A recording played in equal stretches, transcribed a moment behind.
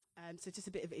So just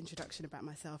a bit of an introduction about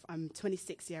myself. I'm a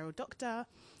 26-year-old doctor,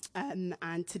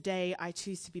 and today I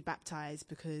choose to be baptized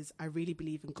because I really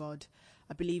believe in God.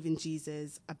 I believe in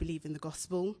Jesus. I believe in the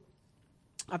gospel.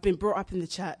 I've been brought up in the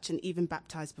church and even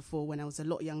baptized before when I was a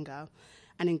lot younger,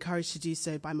 and encouraged to do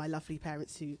so by my lovely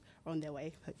parents who are on their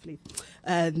way, hopefully.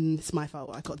 It's my fault.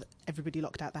 I got everybody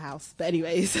locked out the house. But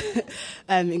anyways,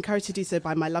 encouraged to do so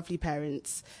by my lovely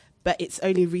parents. But it's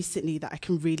only recently that I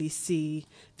can really see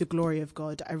the glory of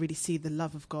God. I really see the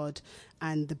love of God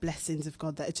and the blessings of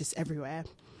God that are just everywhere.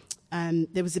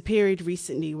 There was a period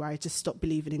recently where I just stopped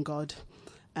believing in God.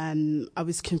 I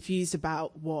was confused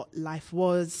about what life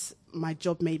was. My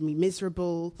job made me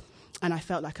miserable, and I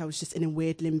felt like I was just in a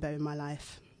weird limbo in my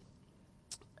life.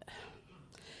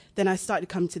 Then I started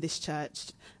to come to this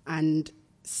church and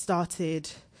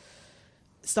started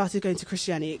going to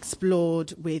Christianity,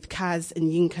 explored with Kaz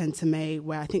and Yinka and Tamay,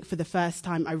 where I think for the first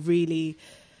time I really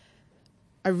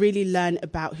learned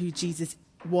about who Jesus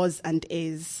was and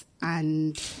is,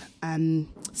 and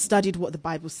studied what the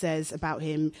Bible says about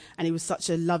him, and it was such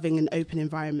a loving and open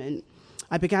environment.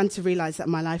 I began to realize that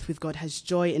my life with God has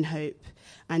joy and hope,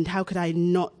 and how could I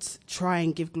not try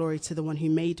and give glory to the one who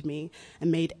made me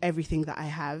and made everything that I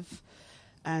have.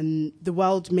 The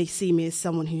world may see me as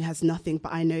someone who has nothing,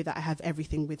 but I know that I have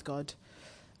everything with God.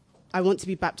 I want to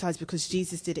be baptized because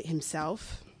Jesus did it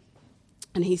himself.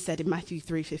 And he said in Matthew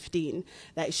 3:15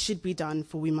 that it should be done,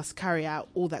 for we must carry out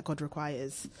all that God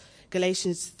requires.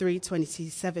 Galatians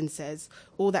 3:27 says,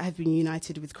 all that have been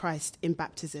united with Christ in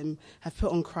baptism have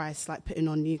put on Christ like putting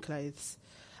on new clothes.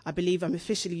 I believe I'm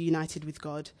officially united with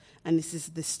God, and this is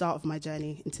the start of my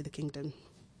journey into the kingdom.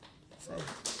 So.